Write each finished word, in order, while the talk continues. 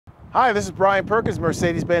Hi, this is Bryant Perkins,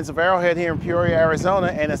 Mercedes-Benz of Arrowhead here in Peoria, Arizona,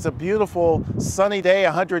 and it's a beautiful sunny day,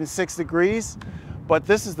 106 degrees, but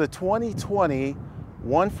this is the 2020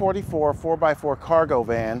 144 4x4 cargo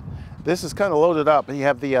van. This is kind of loaded up. You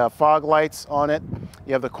have the fog lights on it,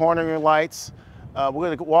 you have the cornering lights. We're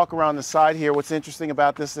going to walk around the side here. What's interesting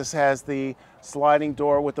about this has the sliding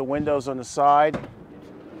door with the windows on the side.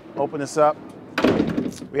 Open this up.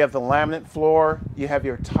 We have the laminate floor. You have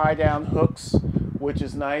your tie-down hooks, which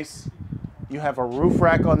is nice. You have a roof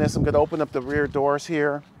rack on this. I'm going to open up the rear doors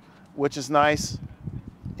here, which is nice.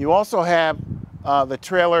 You also have the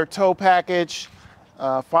trailer tow package,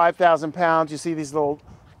 5,000 pounds. You see these little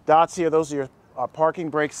dots here? Those are your parking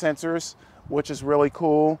brake sensors, which is really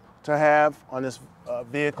cool to have on this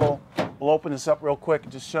vehicle. We'll open this up real quick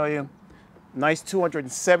and just show you. Nice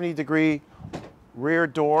 270-degree rear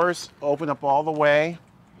doors, open up all the way.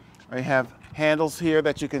 You have handles here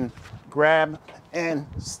that you can grab and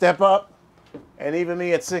step up, and even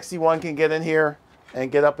me at 61 can get in here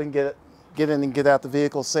and get up and get in and get out the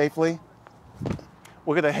vehicle safely.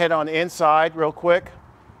 We're going to head on inside real quick,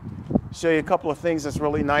 show you a couple of things that's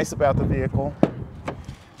really nice about the vehicle.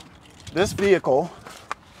 This vehicle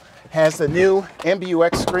has the new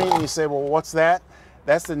MBUX screen, and you say, well, what's that?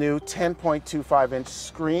 That's the new 10.25-inch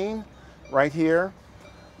screen right here.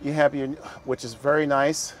 You have your, which is very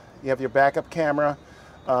nice. You have your backup camera.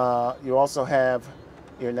 You also have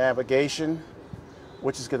your navigation,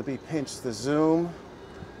 which is going to be pinch to zoom.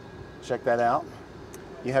 Check that out.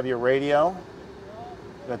 You have your radio.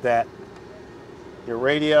 Look at that. Your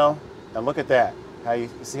radio. And look at that. How you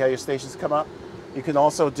see how your stations come up? You can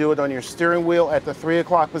also do it on your steering wheel at the 3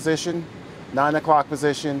 o'clock position, 9 o'clock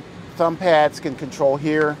position. Thumb pads can control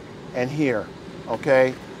here and here.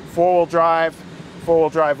 Okay. Four-wheel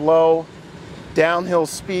drive low, downhill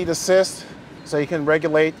speed assist, so you can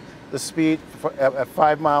regulate the speed at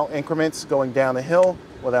 5-mile increments going down a hill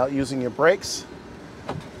without using your brakes.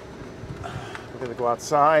 We're going to go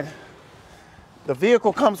outside. The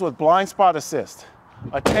vehicle comes with blind spot assist,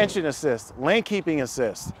 attention assist, lane keeping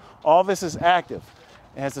assist. All this is active.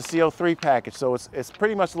 It has the CO3 package, so it's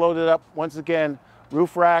pretty much loaded up. Once again,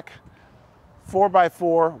 roof rack,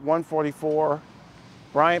 4x4, 144,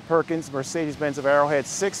 Bryant Perkins, Mercedes-Benz of Arrowhead,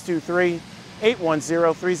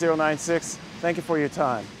 623-810-3096. Thank you for your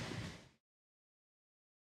time.